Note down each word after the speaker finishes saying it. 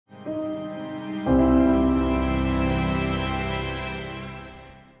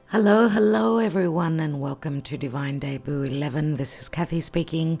Hello everyone, and welcome to Divine Debut 11. This is Kathy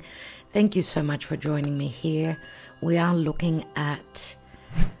speaking. Thank you so much for joining me here. We are looking at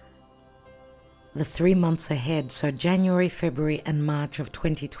the 3 months ahead, so January, February and March of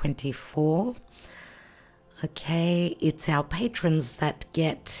 2024. Okay, it's our patrons that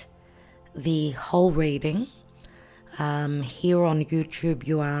get the whole reading. Here on YouTube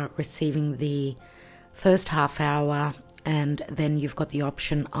you are receiving the first half hour, and then you've got the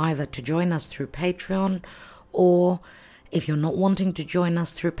option either to join us through Patreon, or if you're not wanting to join us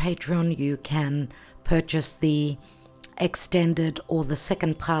through Patreon, you can purchase the extended or the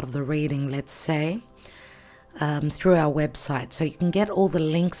second part of the reading, let's say, through our website. So you can get all the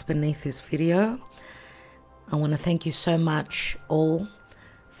links beneath this video. I want to thank you so much all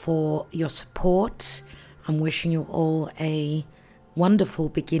for your support. I'm wishing you all a wonderful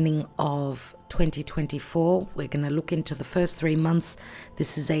beginning of 2024. We're going to look into the first 3 months.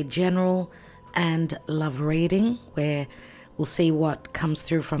 This is a general and love reading where we'll see what comes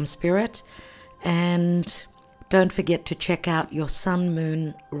through from Spirit. And don't forget to check out your Sun,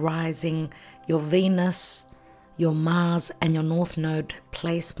 Moon, Rising, your Venus, your Mars and your North Node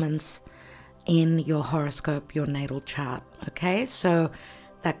placements in your horoscope, your natal chart. Okay, so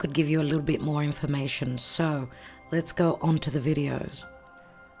that could give you a little bit more information. So let's go on to the videos.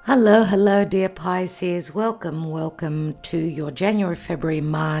 Hello dear Pisces. Welcome to your January, February,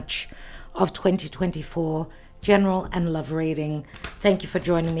 March of 2024 general and love reading. Thank you for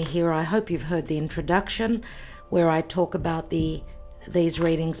joining me here. I hope you've heard the introduction where I talk about these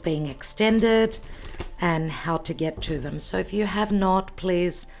readings being extended and how to get to them. So if you have not,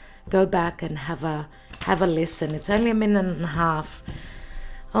 please go back and have a listen. It's only a minute and a half.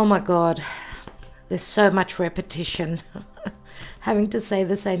 Oh my God, there's so much repetition. Having to say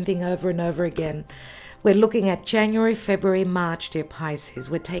the same thing over and over again. We're looking at January, February, March, dear Pisces.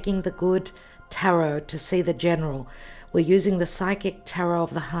 We're taking the good tarot to see the general. We're using the psychic tarot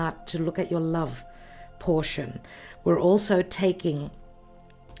of the heart to look at your love portion. We're also taking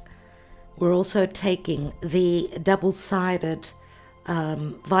the double-sided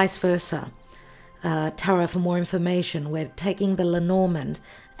vice versa tarot for more information. We're taking the Lenormand,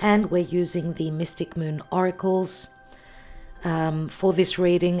 and we're using the Mystic Moon oracles for this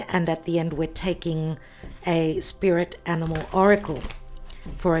reading, and at the end we're taking a spirit animal oracle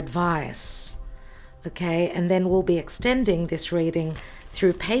for advice. Okay, and then we'll be extending this reading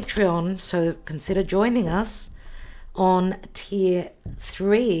through Patreon, so consider joining us on tier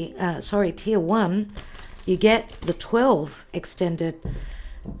 1. You get the 12 extended.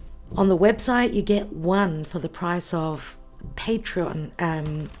 On the website you get 1 for the price of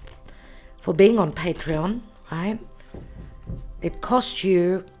Patreon, for being on Patreon, right? It costs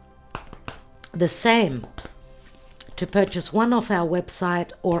you the same to purchase 1 off our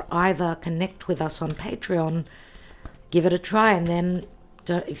website, or either connect with us on Patreon, give it a try, and then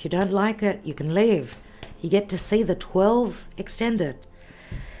if you don't like it, you can leave. You get to see the 12 extended.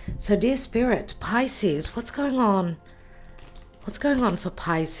 So dear Spirit, Pisces, what's going on? What's going on for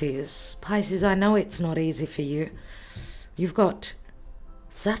Pisces? Pisces, I know it's not easy for you. You've got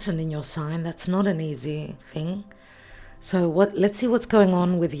Saturn in your sign. That's not an easy thing. So let's see what's going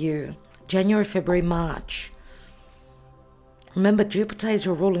on with you. January, February, March. Remember, Jupiter is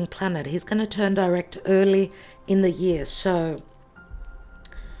your ruling planet. He's going to turn direct early in the year. So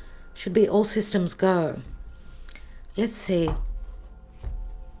should be all systems go. Let's see.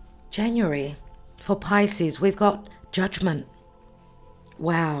 January for Pisces, we've got Judgment.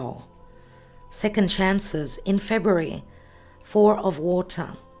 Wow. Second chances. In February, 4 of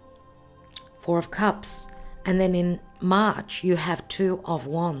Water, 4 of Cups. And then in March, you have 2 of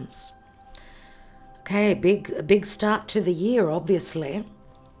Wands. Okay, a big start to the year, obviously.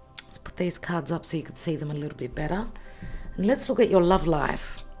 Let's put these cards up so you can see them a little bit better. And let's look at your love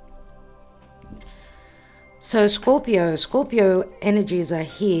life. So Scorpio energies are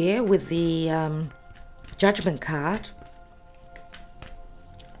here with the Judgment card.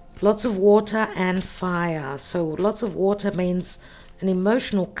 Lots of water and fire. So lots of water means an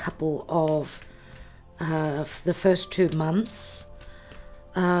emotional couple of the first 2 months.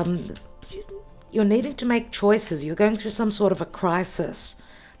 You're needing to make choices. You're going through some sort of a crisis,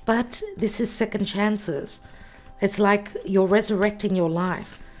 but this is second chances. It's like you're resurrecting your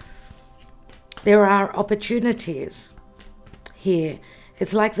life. There are opportunities here.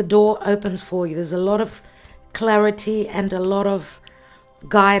 It's like the door opens for you. There's a lot of clarity and a lot of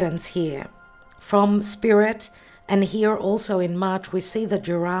guidance here from Spirit. And here also in March we see the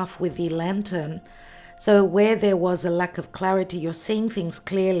giraffe with the lantern. So where there was a lack of clarity, you're seeing things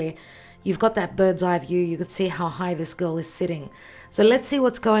clearly. You've got that bird's eye view. You could see how high this girl is sitting. So let's see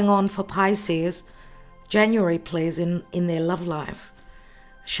what's going on for Pisces. January, please, in their love life.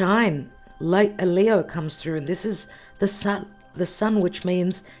 Shine. A Leo comes through, and this is the sun, which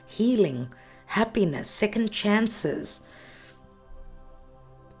means healing, happiness, second chances.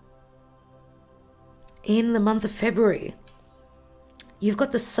 In the month of February, you've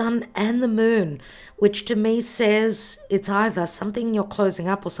got the sun and the moon, which to me says it's either something you're closing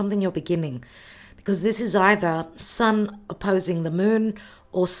up or something you're beginning. Because this is either sun opposing the moon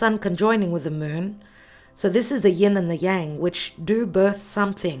or sun conjoining with the moon. So this is the yin and the yang, which do birth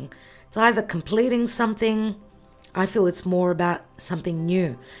something. It's either completing something. I feel it's more about something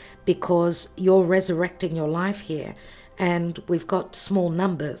new because you're resurrecting your life here. And we've got small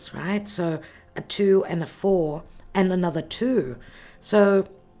numbers, right? So a 2 and a 4 and another 2. So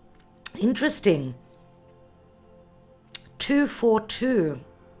interesting. 2, 4, 2.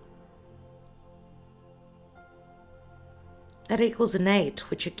 That equals an 8,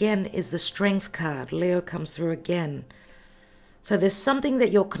 which again is the strength card. Leo comes through again. So there's something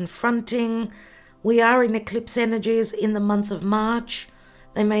that you're confronting. We are in eclipse energies in the month of March.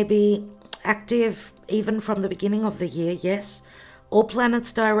 They may be active even from the beginning of the year, yes. All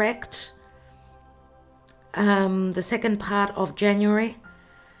planets direct. The second part of January.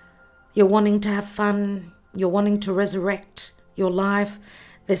 You're wanting to have fun. You're wanting to resurrect your life.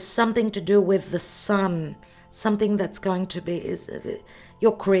 There's something to do with the sun. Something that's going to be,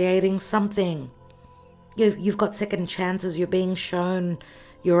 you're creating something. You've got second chances. You're being shown.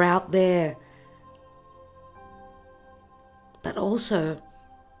 You're out there. But also,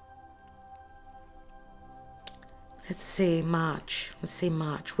 let's see March.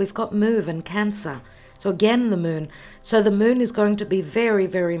 We've got move and Cancer. So again, the moon. So the moon is going to be very,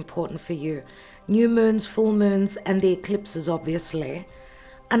 very important for you. New moons, full moons, and the eclipses, obviously.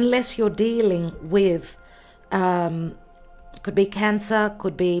 Unless you're dealing with could be Cancer,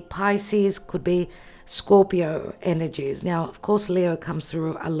 could be Pisces, could be Scorpio energies. Now, of course, Leo comes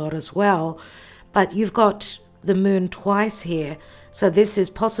through a lot as well, but you've got the moon twice here. So this is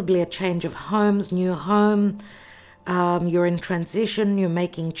possibly a change of homes, new home. You're in transition, you're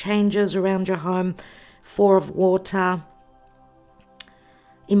making changes around your home. 4 of water.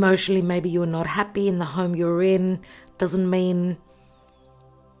 Emotionally, maybe you're not happy in the home you're in. Doesn't mean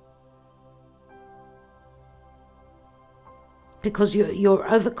because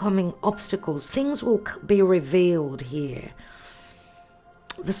you're overcoming obstacles. Things will be revealed here.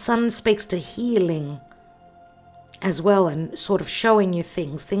 The sun speaks to healing as well and sort of showing you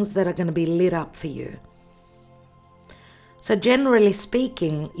things that are going to be lit up for you. So generally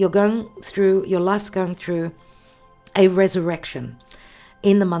speaking, your life's going through a resurrection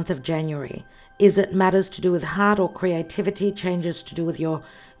in the month of January. Is it matters to do with heart or creativity, changes to do with your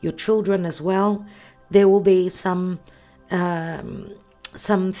children as well? There will be some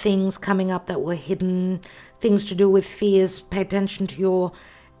things coming up that were hidden, things to do with fears. Pay attention to your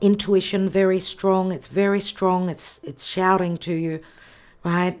intuition, very strong. It's very strong. It's shouting to you,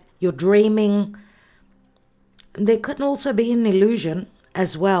 right? You're dreaming. There could also be an illusion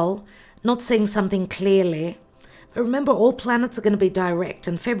as well, not seeing something clearly. But remember, all planets are going to be direct,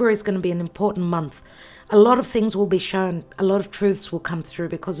 and February is going to be an important month. A lot of things will be shown. A lot of truths will come through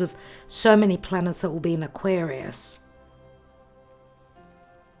because of so many planets that will be in Aquarius.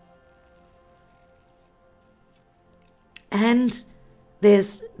 And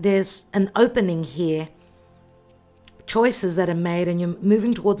there's an opening here, choices that are made, and you're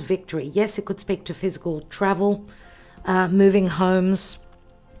moving towards victory. Yes, it could speak to physical travel, moving homes.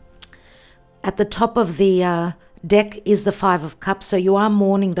 At the top of the deck is the 5 of Cups, so you are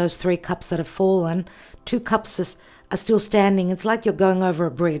mourning those 3 cups that have fallen. 2 cups are still standing. It's like you're going over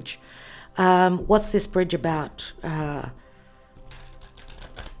a bridge. What's this bridge about?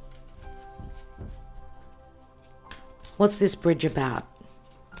 What's this bridge about?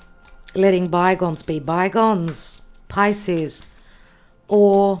 Letting bygones be bygones, Pisces,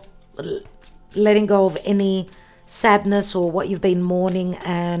 or letting go of any sadness or what you've been mourning,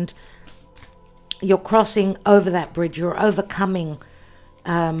 and you're crossing over that bridge. You're overcoming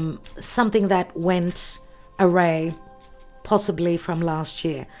something that went awry, possibly from last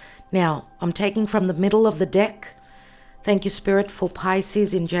year. Now, I'm taking from the middle of the deck. Thank you, Spirit, for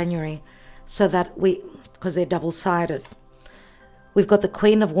Pisces in January, so that because they're double-sided. We've got the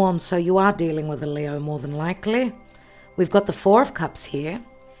Queen of Wands, so you are dealing with a Leo more than likely. We've got the 4 of Cups here,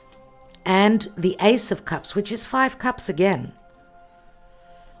 and the Ace of Cups, which is 5 cups again.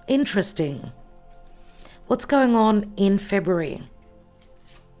 Interesting. What's going on in February?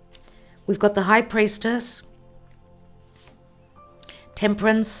 We've got the High Priestess,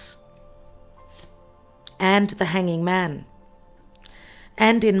 Temperance, and the Hanging Man.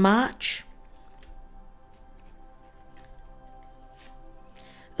 And in March,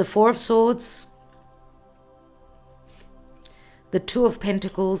 the Four of Swords, the Two of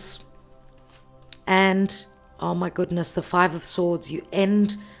Pentacles, and, oh my goodness, the Five of Swords. You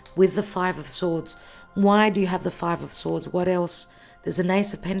end with the Five of Swords. Why do you have the Five of Swords? What else? There's an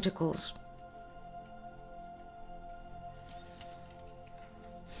Ace of Pentacles.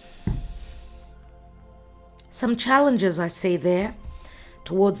 Some challenges I see there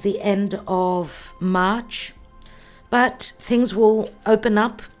towards the end of March, but things will open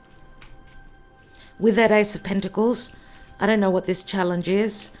up with that Ace of Pentacles. I don't know what this challenge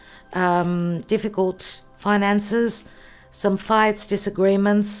is. Difficult finances, some fights,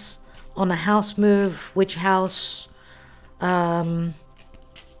 disagreements on a house move, which house. You're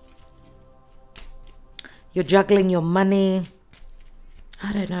juggling your money.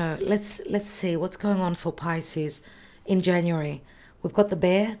 I don't know. Let's see what's going on for Pisces in January. We've got the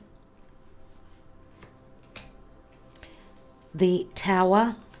Bear, the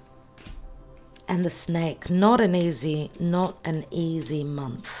Tower, and the Snake. Not an easy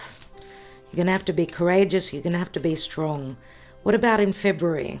month. You're going to have to be courageous. You're going to have to be strong. What about in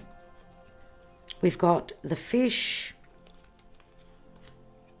February? We've got the Fish,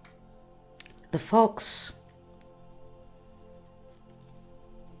 the Fox,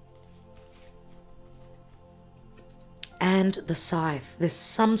 and the Scythe. There's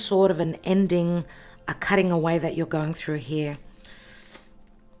some sort of an ending, a cutting away that you're going through here.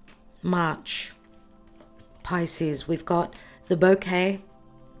 March, Pisces, we've got the Bouquet,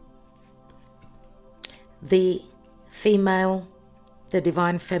 the Female, the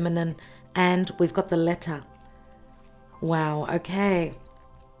Divine Feminine, and we've got the Letter. Wow, okay.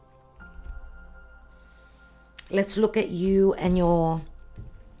 Let's look at you and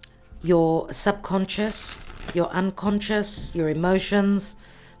your subconscious, your unconscious, your emotions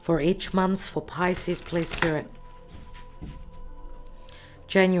for each month for Pisces, please, Spirit.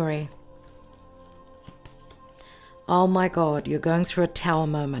 January. Oh my God, you're going through a Tower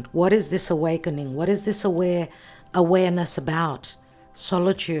moment. What is this awakening? What is this awareness about?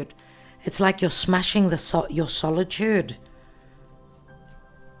 Solitude. It's like you're smashing your solitude.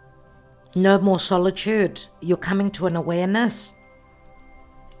 No more solitude. You're coming to an awareness.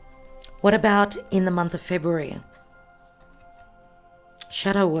 What about in the month of February?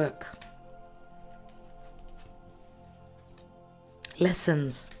 Shadow work.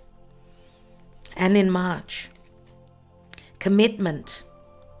 Lessons. And in March, commitment.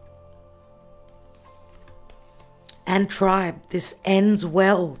 And tribe. This ends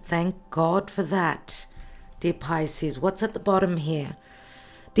well. Thank God for that, dear Pisces. What's at the bottom here?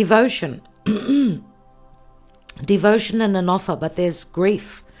 Devotion. Devotion and an offer, but there's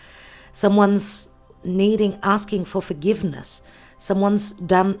grief. Someone's asking for forgiveness. Someone's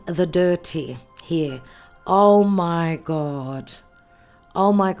done the dirty here. Oh my God.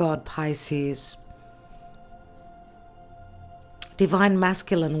 Oh my God, Pisces. Divine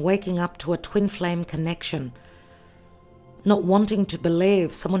Masculine, waking up to a twin flame connection. Not wanting to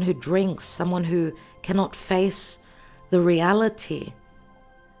believe. Someone who drinks. Someone who cannot face the reality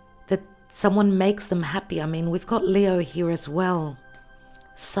that someone makes them happy. I mean, we've got Leo here as well.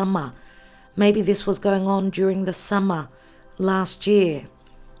 Summer. Maybe this was going on during the summer last year.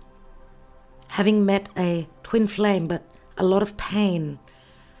 Having met a twin flame, but a lot of pain.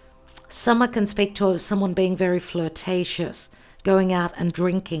 Summer can speak to someone being very flirtatious, going out and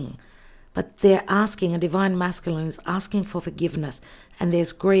drinking. But they're asking, a Divine Masculine is asking for forgiveness. And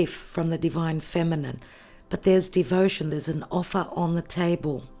there's grief from the Divine Feminine. But there's devotion, there's an offer on the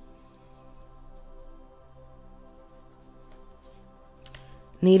table.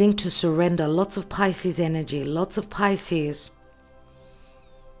 Needing to surrender. Lots of Pisces energy. Lots of Pisces.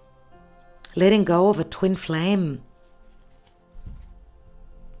 Letting go of a twin flame.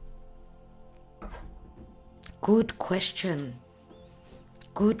 Good question.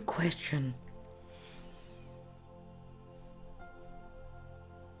 Good question.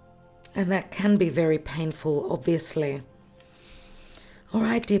 And that can be very painful, obviously. All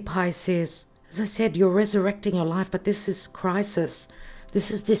right, dear Pisces. As I said, you're resurrecting your life, but this is crisis. This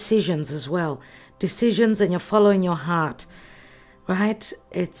is decisions as well. Decisions, and you're following your heart, right?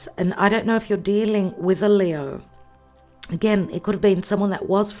 And I don't know if you're dealing with a Leo. Again, it could have been someone that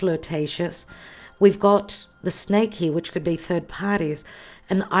was flirtatious. We've got the Snake here, which could be third parties.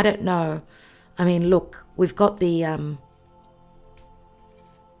 And I don't know. I mean, look, we've got the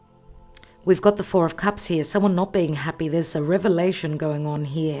Four of Cups here. Someone not being happy. There's a revelation going on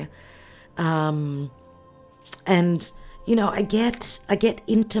here. And you know, I get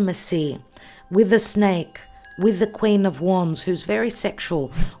intimacy with the Snake, with the Queen of Wands, who's very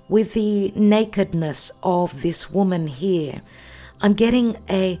sexual, with the nakedness of this woman here. I'm getting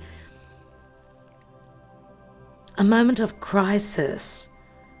a moment of crisis.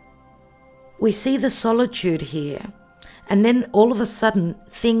 We see the solitude here, and then all of a sudden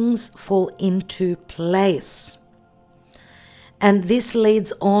things fall into place. And this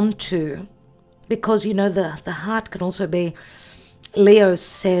leads on to, because you know the heart can also be, Leo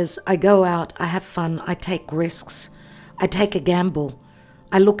says, I go out, I have fun, I take risks, I take a gamble,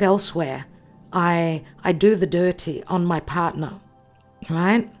 I look elsewhere, I do the dirty on my partner,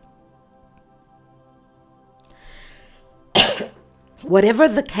 right? Whatever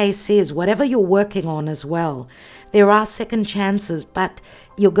the case is, whatever you're working on as well, there are second chances, but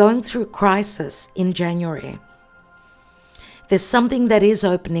you're going through crisis in January. There's something that is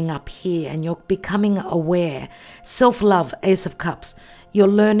opening up here and you're becoming aware. Self-love, Ace of Cups. You're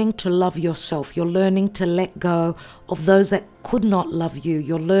learning to love yourself. You're learning to let go of those that could not love you.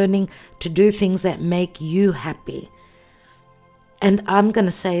 You're learning to do things that make you happy. And I'm going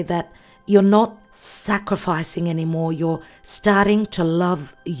to say that you're not sacrificing anymore. You're starting to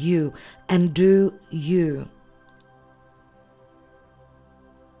love you and do you.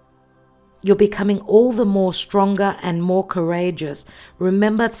 You're becoming all the more stronger and more courageous.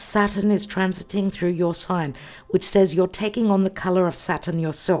 Remember, Saturn is transiting through your sign, which says you're taking on the color of Saturn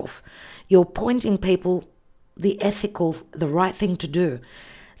yourself. You're pointing people the ethical, the right thing to do.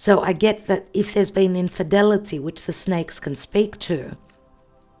 So I get that if there's been infidelity, which the snakes can speak to,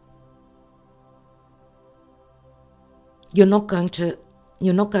 you're not going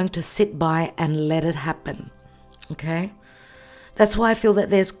to sit by and let it happen. Okay? That's why I feel that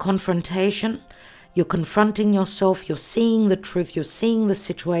there's confrontation. You're confronting yourself. You're seeing the truth. You're seeing the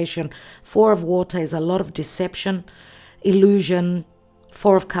situation. Four of Water is a lot of deception, illusion.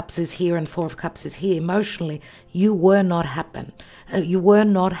 Four of Cups is here and Four of Cups is here. Emotionally, you were not happy. You were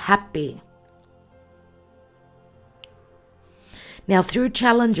not happy. Now, through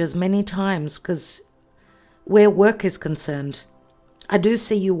challenges many times, because where work is concerned, I do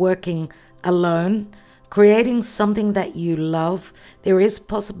see you working alone, creating something that you love. There is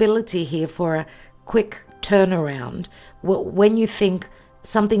possibility here for a quick turnaround. When you think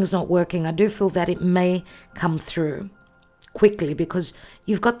something's not working, I do feel that it may come through quickly, because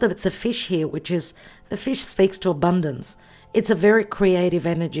you've got the fish here, which is, the fish speaks to abundance. It's a very creative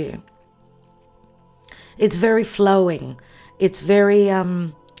energy. It's very flowing. It's very,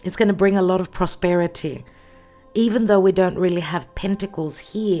 it's going to bring a lot of prosperity. Even though we don't really have pentacles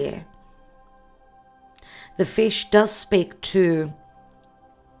here, the fish does speak to,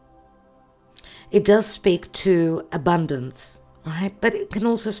 it does speak to abundance, right? But it can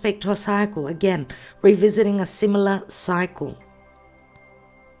also speak to a cycle. Again, revisiting a similar cycle.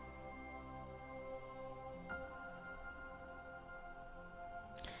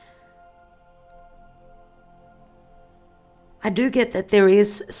 I do get that there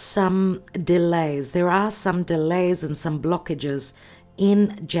is some delays. There are some delays and some blockages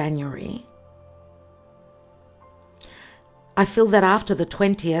in January. I feel that after the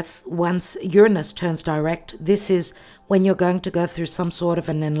 20th, once Uranus turns direct, this is when you're going to go through some sort of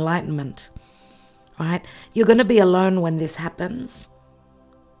an enlightenment, right? You're going to be alone when this happens.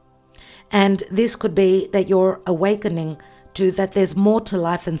 And this could be that you're awakening to that there's more to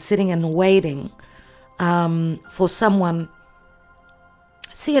life than sitting and waiting for someone.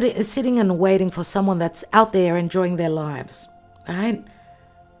 See it as sitting and waiting for someone that's out there enjoying their lives, right?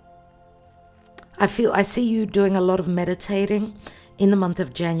 I see you doing a lot of meditating in the month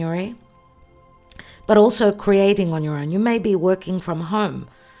of January, but also creating on your own. You may be working from home,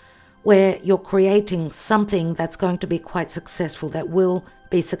 where you're creating something that's going to be quite successful, that will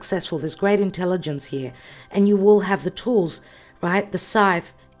be successful. There's great intelligence here, and you will have the tools, right? The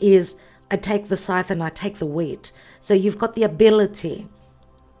scythe is, I take the scythe and I take the wheat. So you've got the ability,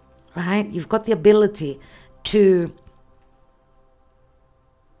 right? You've got the ability to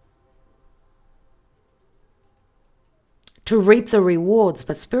reap the rewards.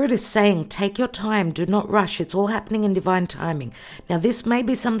 But Spirit is saying, take your time, do not rush. It's all happening in divine timing. Now, this may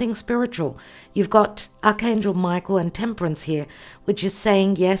be something spiritual. You've got Archangel Michael and Temperance here, which is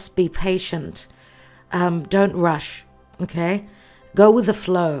saying, yes, be patient. Don't rush, okay? Go with the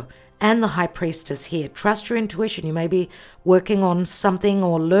flow. And the High Priestess here. Trust your intuition. You may be working on something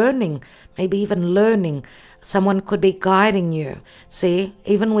or learning, maybe even learning. Someone could be guiding you. See,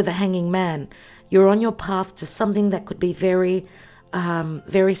 even with the Hanging Man, you're on your path to something that could be very,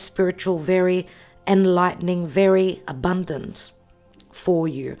 very spiritual, very enlightening, very abundant for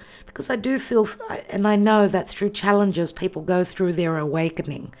you. Because I do feel, and I know that through challenges, people go through their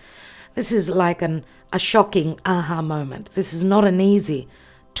awakening. This is like a shocking aha moment. This is not an easy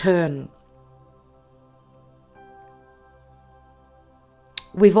turn.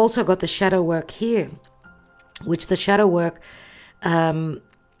 We've also got the shadow work here, which the shadow work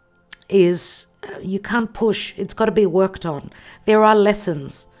is, you can't push. It's got to be worked on. There are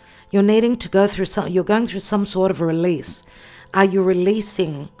lessons. You're needing to go through you're going through some sort of a release. Are you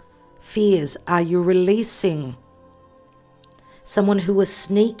releasing fears? Are you releasing someone who was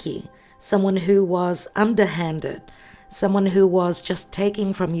sneaky, someone who was underhanded, someone who was just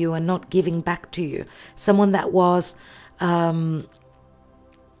taking from you and not giving back to you, someone that was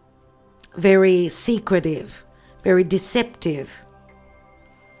very secretive, very deceptive?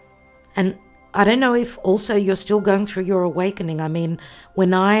 And I don't know if also you're still going through your awakening. I mean, when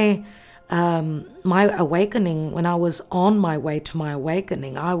my awakening, when I was on my way to my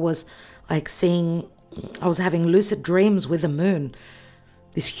awakening, I was like I was having lucid dreams with the moon.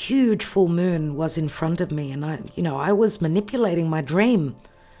 This huge full moon was in front of me, and I was manipulating my dream.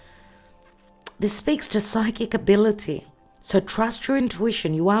 This speaks to psychic ability. So trust your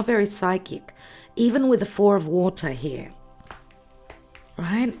intuition. You are very psychic, even with the Four of Water here,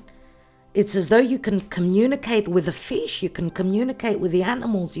 right? It's as though you can communicate with the fish. You can communicate with the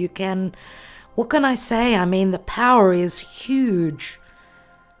animals. You can, what can I say? I mean, the power is huge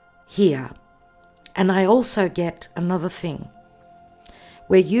here. And I also get another thing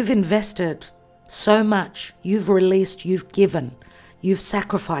where you've invested so much, you've released, you've given, you've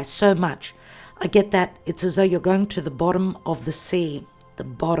sacrificed so much. I get that it's as though you're going to the bottom of the sea, the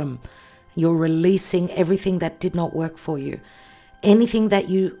bottom. You're releasing everything that did not work for you, anything that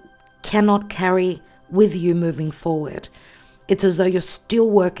you cannot carry with you moving forward. It's as though you're still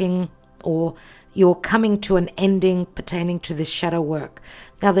working, or you're coming to an ending pertaining to this shadow work.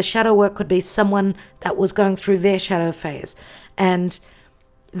 Now, the shadow work could be someone that was going through their shadow phase and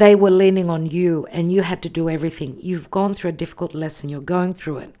they were leaning on you and you had to do everything. You've gone through a difficult lesson. You're going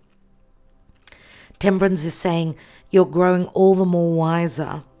through it. Temperance is saying you're growing all the more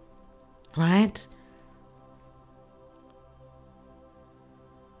wiser, right?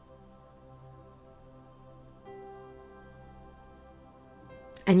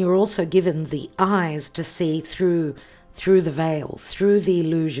 And you're also given the eyes to see through the veil, through the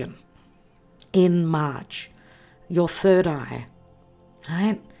illusion in March. Your third eye,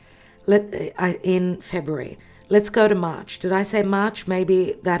 right? In February. Let's go to March. Did I say March?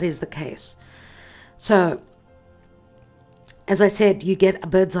 Maybe that is the case. So, as I said, you get a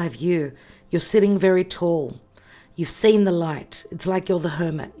bird's eye view. You're sitting very tall. You've seen the light. It's like you're the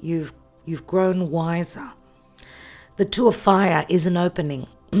hermit. You've grown wiser. The Two of Fire is an opening.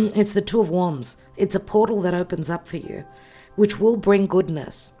 It's the Two of Wands. It's a portal that opens up for you, which will bring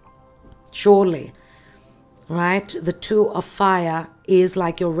goodness, surely, right? The Two of Fire is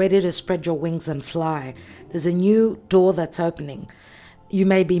like you're ready to spread your wings and fly. There's a new door that's opening. You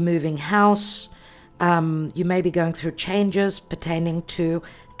may be moving house. You may be going through changes pertaining to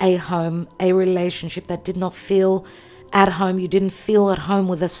a home, a relationship that did not feel at home. You didn't feel at home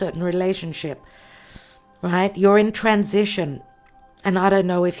with a certain relationship, right? You're in transition. And I don't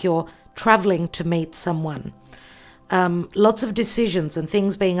know if you're traveling to meet someone. Lots of decisions and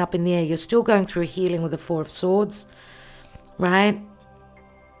things being up in the air. You're still going through healing with the Four of Swords, right?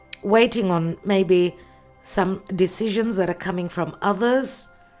 Waiting on maybe some decisions that are coming from others.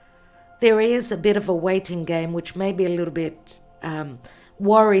 There is a bit of a waiting game, which may be a little bit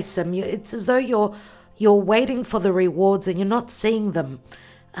worrisome. It's as though you're waiting for the rewards and you're not seeing them.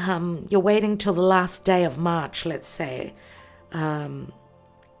 You're waiting till the last day of March, let's say,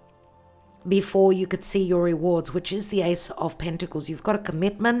 before you could see your rewards, which is the Ace of Pentacles. You've got a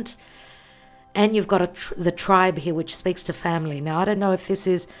commitment and you've got the tribe here, which speaks to family. Now, I don't know if this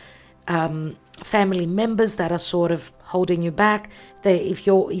is family members that are sort of holding you back. If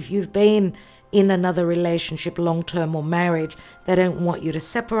you've been in another relationship, long-term or marriage, they don't want you to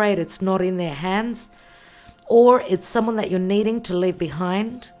separate. It's not in their hands. Or it's someone that you're needing to leave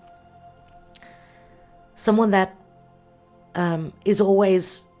behind. Someone that is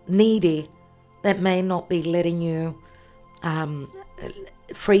always needy, that may not be letting you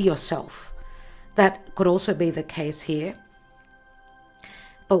free yourself. That could also be the case here.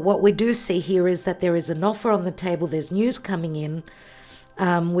 But what we do see here is that there is an offer on the table. There's news coming in.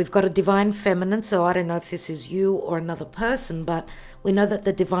 We've got a divine feminine, so I don't know if this is you or another person, but we know that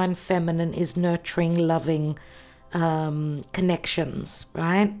the divine feminine is nurturing, loving connections,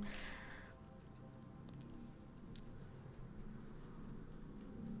 right?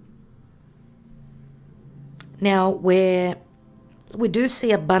 Now, we do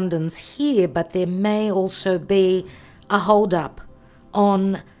see abundance here, but there may also be a hold up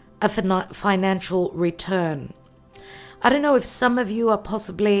on a financial return. I don't know if some of you are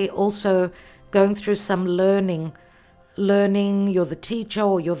possibly also going through some learning. You're the teacher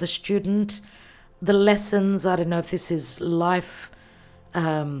or you're the student. The lessons, I don't know if this is life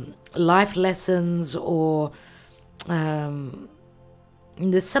lessons, or there's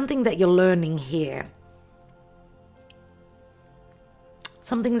something that you're learning here.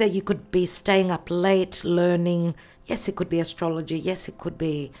 Something that you could be staying up late learning. Yes, it could be astrology. Yes, it could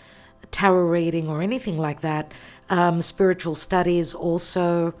be tarot reading or anything like that. Spiritual studies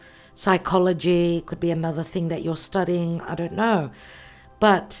also. Psychology could be another thing that you're studying. I don't know.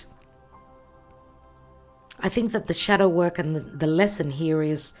 But I think that the shadow work and the lesson here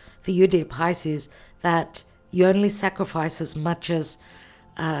is, for you, dear Pisces, that you only sacrifice as much as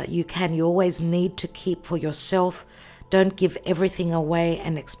you can. You always need to keep for yourself. Don't give everything away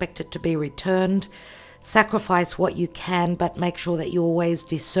and expect it to be returned. Sacrifice what you can, but make sure that you always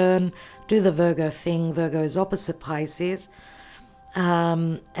discern. Do the Virgo thing. Virgo is opposite Pisces.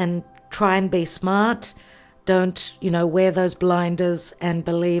 And try and be smart. Don't, wear those blinders and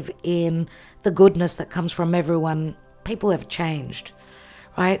believe in the goodness that comes from everyone. People have changed,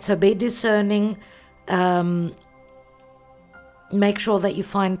 right? So be discerning. Make sure that you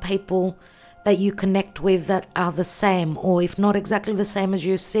find people that you connect with that are the same, or if not exactly the same as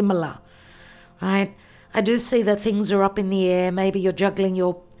you, similar, right? I do see that things are up in the air. Maybe you're juggling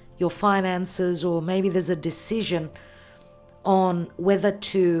your finances, or maybe there's a decision on whether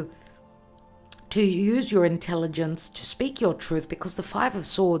to use your intelligence to speak your truth, because the Five of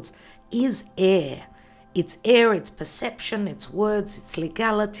Swords is air. It's air, it's perception, it's words, it's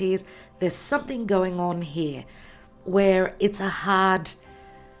legalities. There's something going on here where it's a hard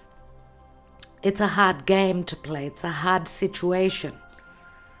game to play. It's a hard situation.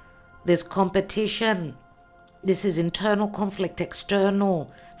 There's competition. This is internal conflict,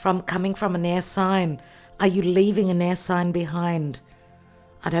 external, coming from an air sign. Are you leaving an air sign behind?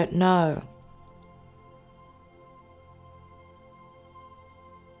 I don't know.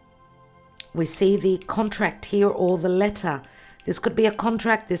 We see the contract here, or the letter. This could be a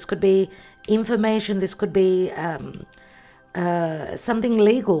contract. This could be information. This could be something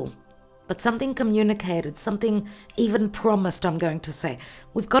legal, but something communicated, something even promised, I'm going to say.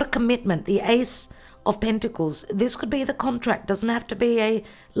 We've got a commitment. The Ace of Pentacles. This could be the contract. Doesn't have to be a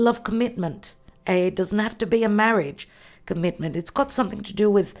love commitment. It doesn't have to be a marriage commitment. It's got something to do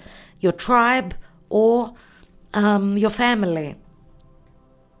with your tribe or your family.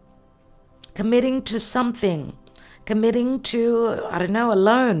 Committing to something. Committing to, I don't know, a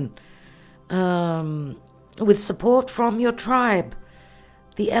loan. With support from your tribe.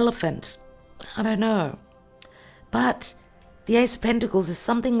 The Elephant. I don't know. But the Ace of Pentacles is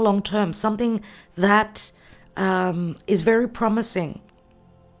something long-term. Something that is very promising.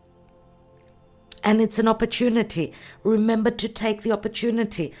 And it's an opportunity. Remember to take the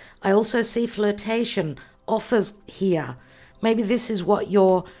opportunity. I also see flirtation, offers here. Maybe this is what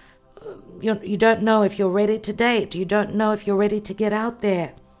you don't know if you're ready to date. You don't know if you're ready to get out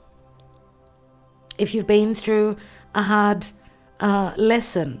there. If you've been through a hard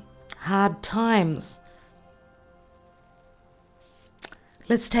lesson, hard times.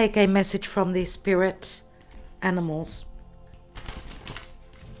 Let's take a message from the spirit animals.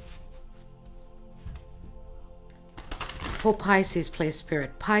 For Pisces, please,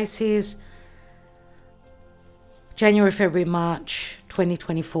 Spirit. Pisces, January, February, March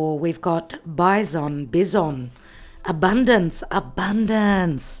 2024. We've got bison, abundance,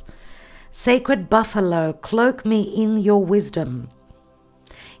 abundance. Sacred buffalo, cloak me in your wisdom.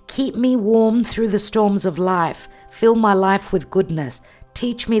 Keep me warm through the storms of life. Fill my life with goodness.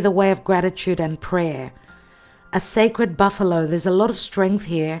 Teach me the way of gratitude and prayer. A sacred buffalo. There's a lot of strength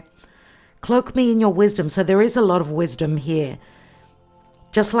here. Cloak me in your wisdom. So there is a lot of wisdom here.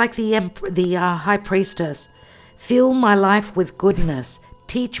 Just like the High Priestess. Fill my life with goodness.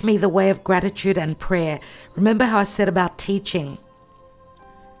 Teach me the way of gratitude and prayer. Remember how I said about teaching?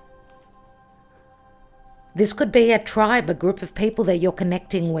 This could be a tribe, a group of people that you're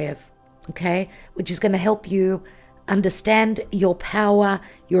connecting with, okay? Which is going to help you understand your power,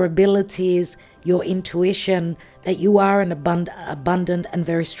 your abilities, your intuition, that you are an abundant and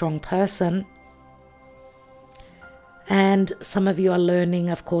very strong person. And some of you are learning,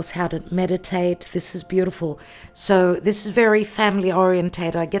 of course, how to meditate. This is beautiful. So this is very family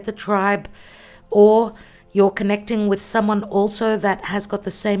orientated. I get the tribe, or you're connecting with someone also that has got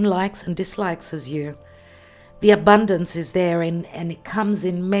the same likes and dislikes as you. The abundance is there, and it comes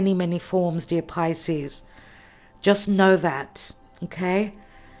in many, many forms, dear Pisces. Just know that, okay?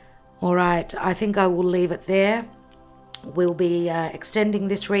 All right, I think I will leave it there. We'll be extending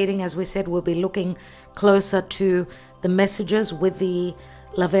this reading. As we said, we'll be looking closer to the messages with the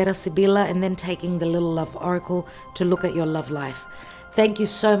La Vera Sibilla and then taking the Little Love Oracle to look at your love life. Thank you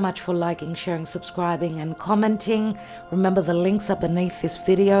so much for liking, sharing, subscribing, and commenting. Remember, the links are beneath this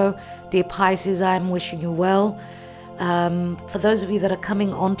video. Dear Pisces, I'm wishing you well. For those of you that are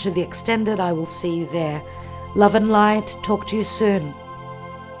coming on to the extended, I will see you there. Love and light. Talk to you soon.